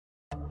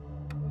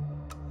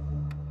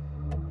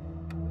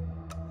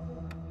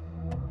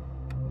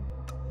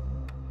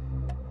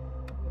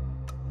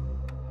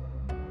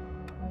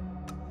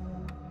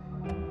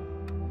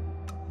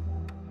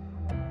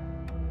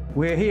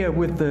We're here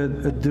with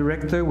the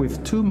director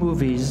with 2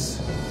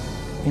 movies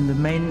in the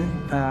main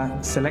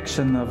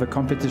selection of a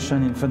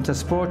competition in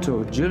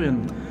Fantasporto.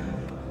 Julian,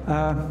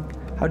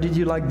 how did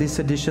you like this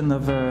edition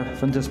of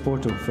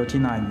Fantasporto,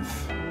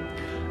 39th?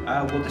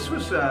 Well, this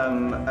was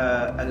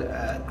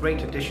a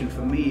great edition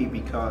for me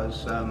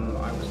because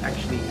I was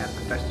actually at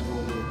the festival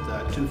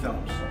with 2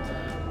 films.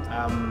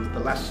 The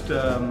last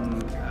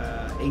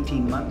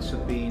 18 months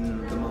have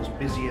been the most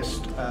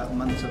busiest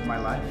months of my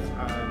life.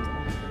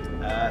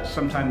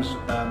 Sometimes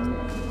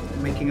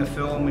making a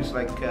film is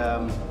like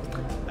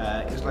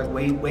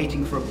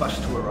waiting for a bus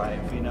to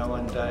arrive, you know,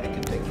 and it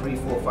can take 3,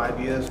 4, 5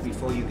 years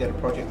before you get a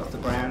project off the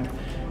ground.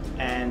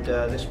 And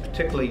this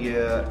particular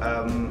year,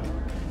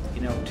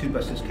 you know, 2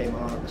 buses came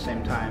along at the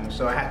same time,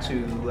 so I had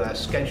to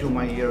schedule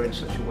my year in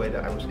such a way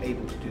that I was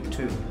able to do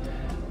 2.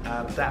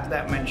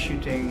 That meant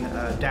shooting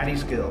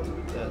Daddy's Girl,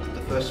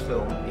 the first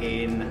film,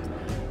 in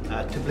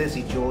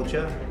Tbilisi,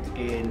 Georgia,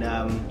 in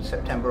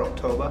September,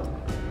 October.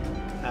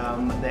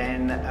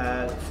 Then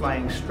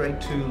flying straight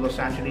to Los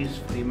Angeles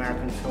for the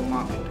American film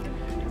market,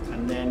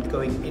 and then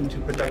going into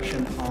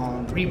production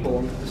on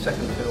Reborn, the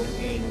second film,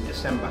 in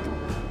December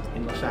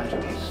in Los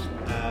Angeles.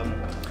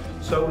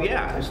 So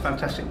yeah, it's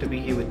fantastic to be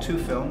here with 2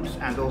 films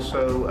and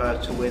also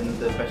to win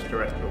the Best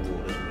Director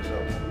Award as a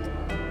result.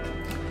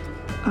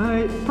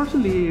 I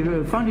personally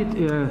found it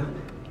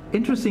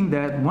interesting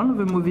that one of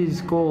the movies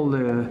is called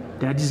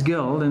Daddy's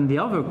Girl and the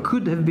other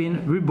could have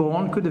been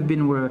Reborn, could have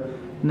been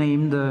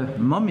named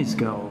Mommy's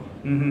Girl.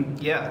 Mm-hmm.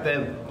 Yeah,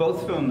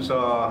 both films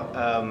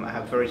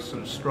have very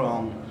sort of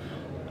strong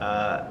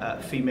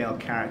female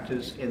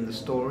characters in the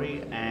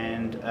story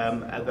and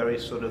are very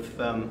sort of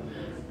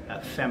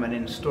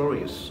feminine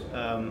stories,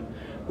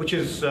 which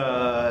is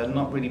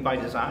not really by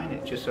design.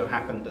 It just so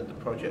happened that the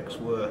projects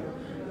were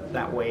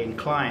that way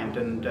inclined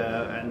and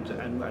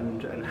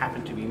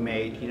happened to be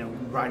made, you know,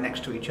 right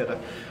next to each other.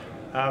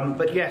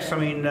 But yes, I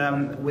mean,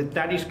 with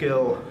Daddy's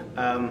Girl.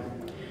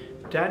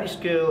 Daddy's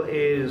Girl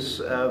is,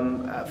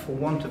 for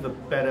want of a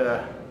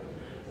better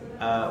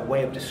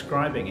way of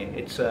describing it,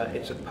 it's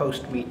a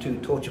post-Me Too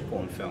torture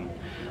porn film.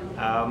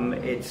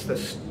 It's the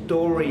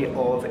story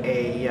of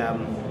a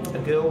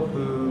girl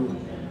who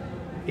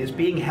is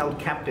being held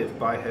captive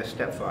by her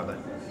stepfather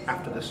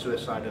after the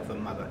suicide of her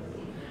mother.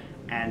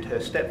 And her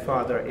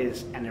stepfather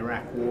is an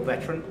Iraq war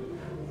veteran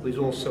who is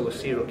also a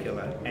serial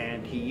killer,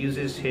 and he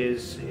uses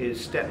his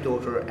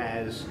stepdaughter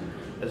as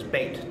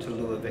bait to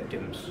lure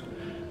victims.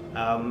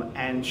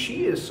 And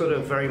she is sort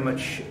of very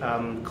much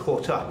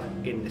caught up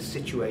in this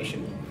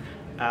situation,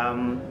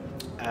 like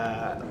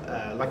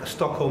a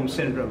Stockholm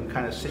Syndrome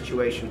kind of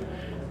situation.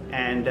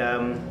 And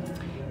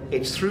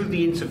it's through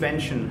the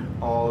intervention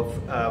of,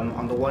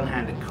 on the one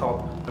hand, a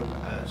cop,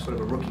 sort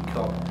of a rookie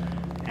cop,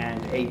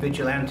 and a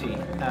vigilante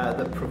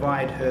that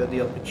provide her the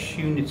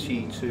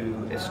opportunity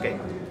to escape.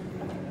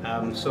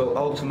 So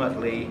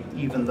ultimately,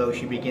 even though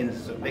she begins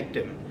as a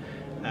victim,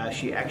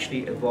 she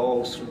actually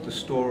evolves through the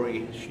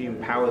story. She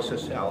empowers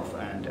herself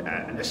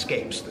and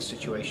escapes the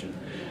situation.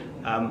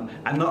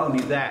 And not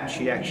only that,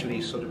 she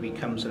actually sort of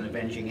becomes an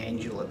avenging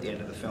angel at the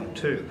end of the film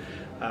too.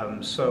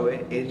 So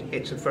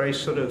it's a very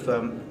sort of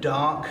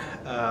dark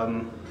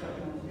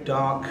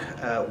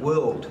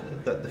world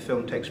that the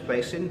film takes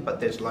place in, but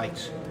there's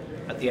light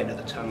at the end of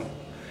the tunnel.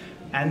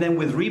 And then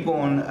with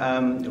Reborn,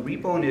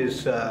 Reborn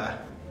is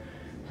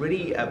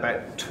really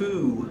about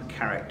 2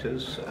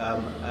 characters,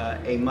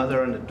 a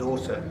mother and a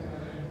daughter.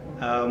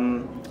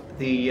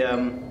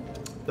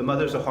 The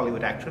mother's a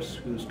Hollywood actress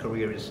whose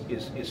career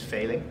is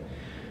failing,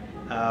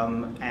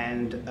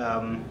 and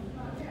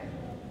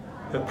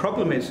her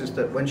problem is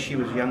that when she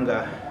was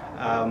younger,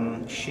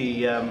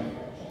 she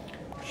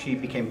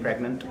became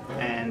pregnant,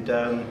 and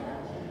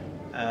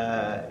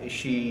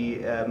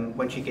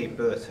when she gave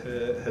birth,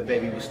 her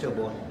baby was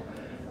stillborn,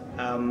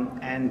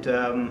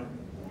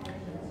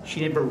 she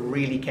never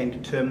really came to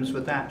terms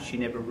with that. She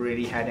never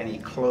really had any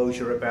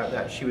closure about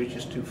that. She was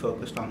just too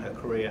focused on her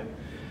career.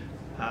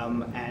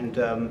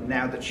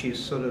 Now that she's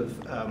sort of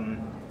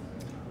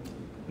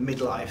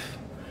midlife,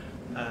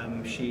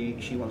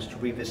 she wants to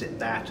revisit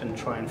that and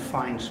try and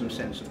find some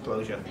sense of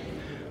closure.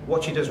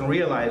 What she doesn't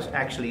realize,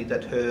 actually,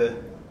 that her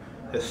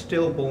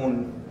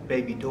stillborn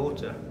baby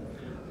daughter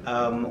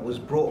was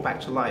brought back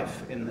to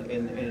life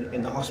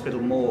in the hospital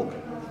morgue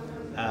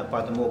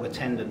by the morgue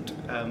attendant.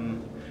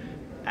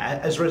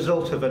 As a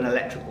result of an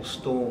electrical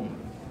storm,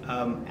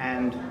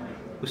 and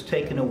was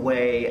taken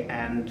away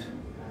and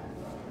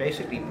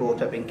basically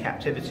brought up in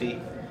captivity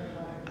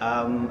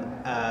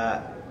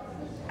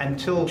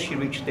until she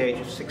reached the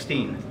age of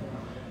 16.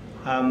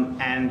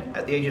 And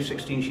at the age of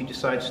 16, she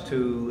decides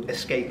to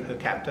escape her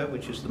captor,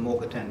 which is the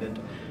morgue attendant,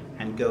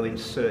 and go in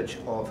search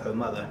of her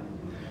mother.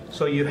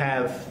 So you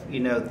have, you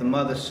know, the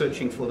mother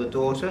searching for the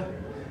daughter,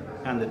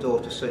 and the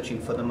daughter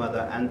searching for the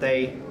mother, and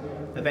they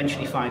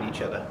eventually find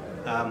each other.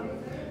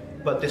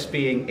 But this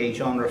being a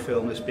genre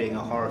film, this being a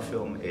horror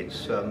film,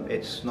 it's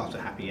not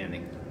a happy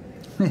ending.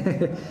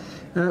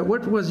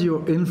 What was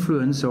your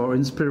influence or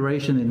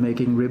inspiration in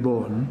making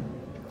Reborn?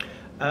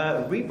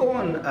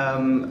 Reborn,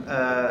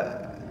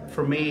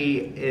 for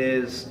me,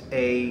 is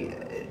a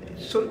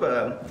sort of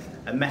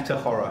a meta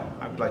horror.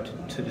 I would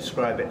like to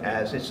describe it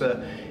as.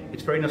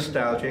 It's very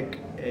nostalgic.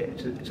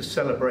 It's a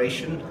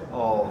celebration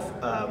of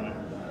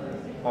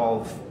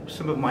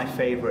some of my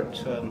favorite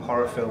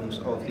horror films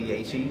of the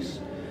 80s.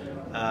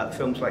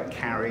 Films like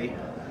Carrie,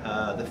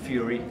 The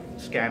Fury,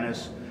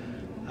 Scanners,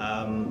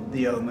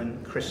 The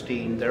Omen,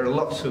 Christine. There are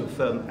lots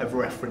of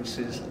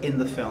references in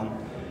the film.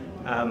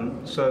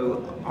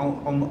 So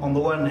on the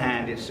one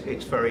hand,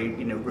 it's very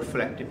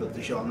reflective of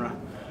the genre,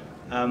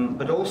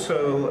 but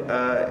also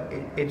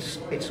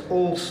it's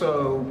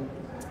also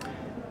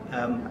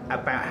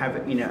about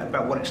having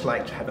about what it's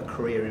like to have a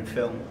career in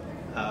film,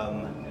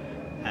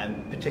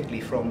 and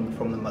particularly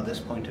from the mother's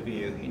point of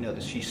view.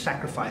 That she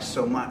sacrificed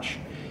so much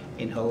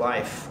in her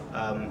life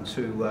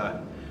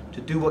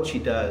to do what she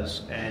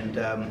does, and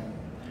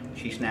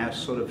she's now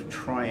sort of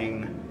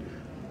trying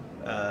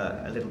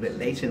a little bit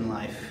late in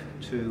life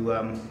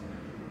to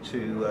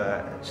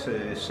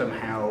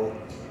somehow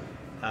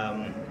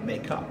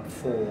make up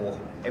for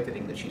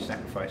everything that she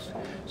sacrificed.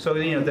 So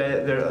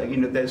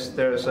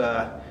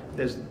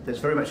there's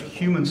very much a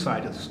human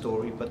side of the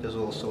story, but there's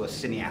also a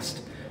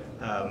cineast,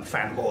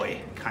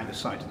 fanboy kind of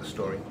side to the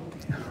story.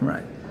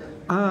 Right.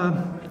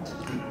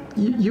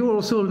 You're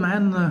also a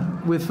man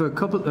with a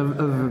couple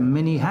of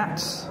many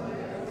hats,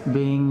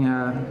 being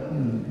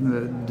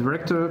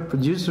director,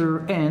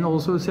 producer, and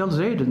also a sales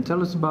agent.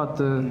 Tell us about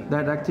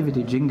that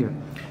activity, Jinga.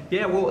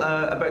 Yeah, well,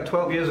 about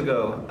 12 years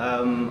ago,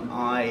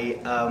 I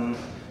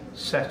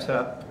set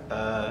up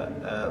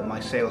my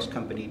sales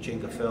company,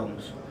 Jinga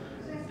Films.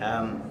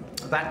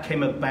 That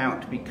came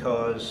about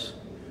because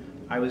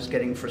I was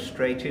getting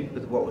frustrated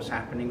with what was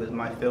happening with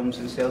my films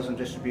in sales and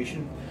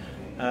distribution.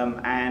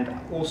 And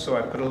also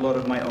I put a lot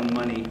of my own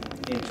money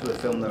into a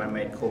film that I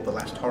made called The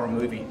Last Horror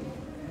Movie.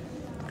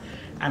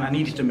 And I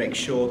needed to make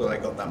sure that I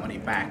got that money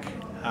back.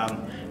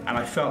 And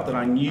I felt that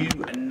I knew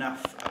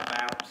enough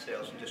about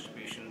sales and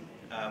distribution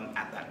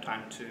at that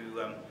time to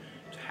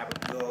have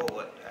a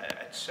go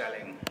at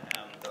selling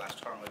The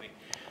Last Horror Movie.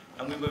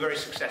 And we were very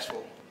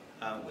successful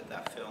with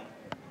that film.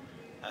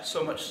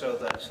 So much so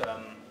that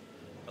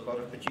a lot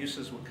of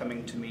producers were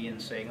coming to me and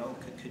saying, "Oh,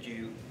 could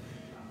you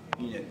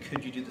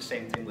do the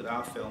same thing with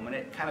our film?" And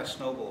it kind of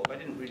snowballed. I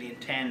didn't really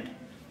intend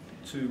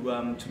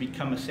to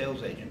become a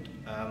sales agent,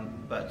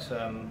 but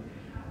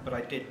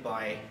I did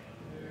by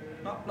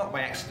not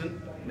by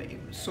accident,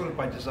 sort of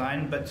by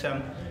design. But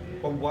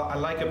what I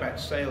like about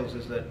sales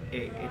is that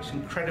it's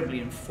incredibly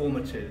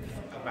informative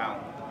about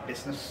the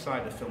business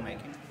side of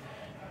filmmaking,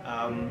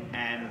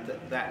 and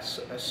that's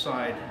a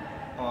side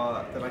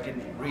that I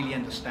didn't really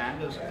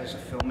understand as a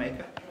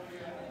filmmaker,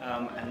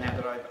 and now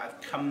that I've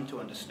come to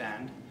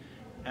understand.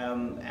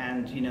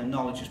 And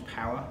knowledge is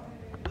power,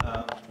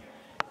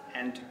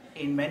 and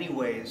in many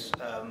ways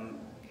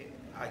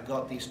I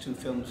got these two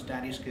films,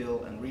 Daddy's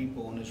Girl and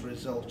Reborn, as a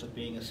result of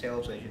being a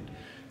sales agent.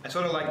 I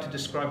sort of like to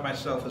describe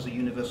myself as a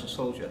universal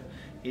soldier,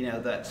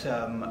 that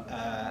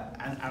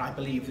and I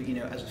believe that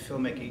as a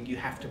filmmaker you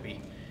have to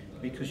be,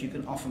 because you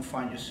can often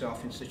find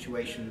yourself in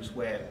situations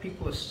where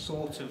people are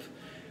sort of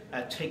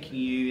taking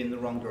you in the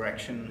wrong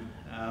direction,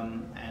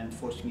 and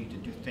forcing you to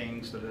do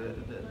things that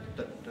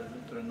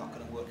are not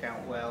going to work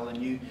out well, and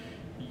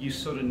you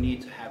sort of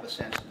need to have a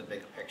sense of the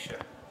bigger picture.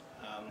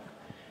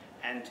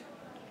 And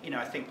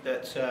I think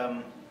that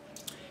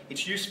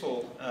it's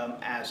useful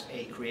as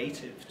a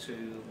creative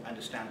to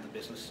understand the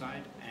business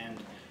side and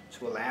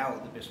to allow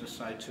the business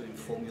side to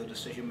inform your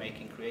decision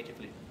making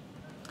creatively.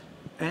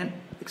 And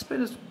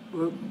explain us,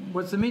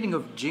 what's the meaning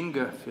of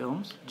Jinga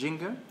Films?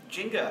 Jinga?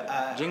 Jinga.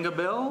 Jinga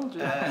Bell?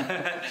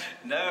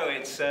 No,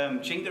 it's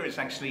Jinga is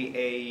actually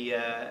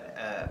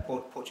a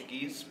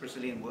Portuguese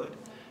Brazilian word.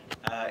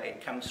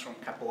 It comes from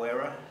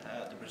capoeira,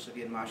 the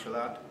Brazilian martial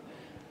art.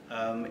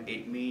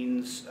 It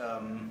means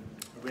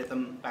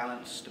rhythm,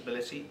 balance,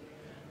 stability.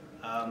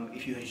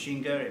 If you have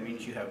Jinga, it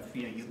means you have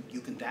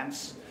you can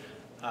dance,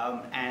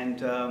 and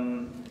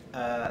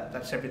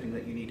that's everything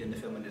that you need in the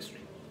film industry.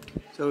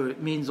 So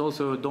it means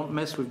also don't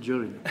mess with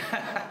Julian.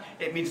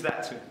 It means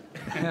that too.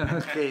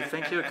 Okay,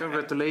 thank you,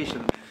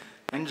 congratulations.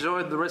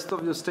 Enjoy the rest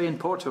of your stay in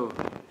Porto.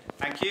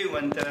 Thank you,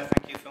 and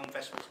thank you,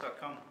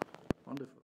 filmfestivals.com. Wonderful.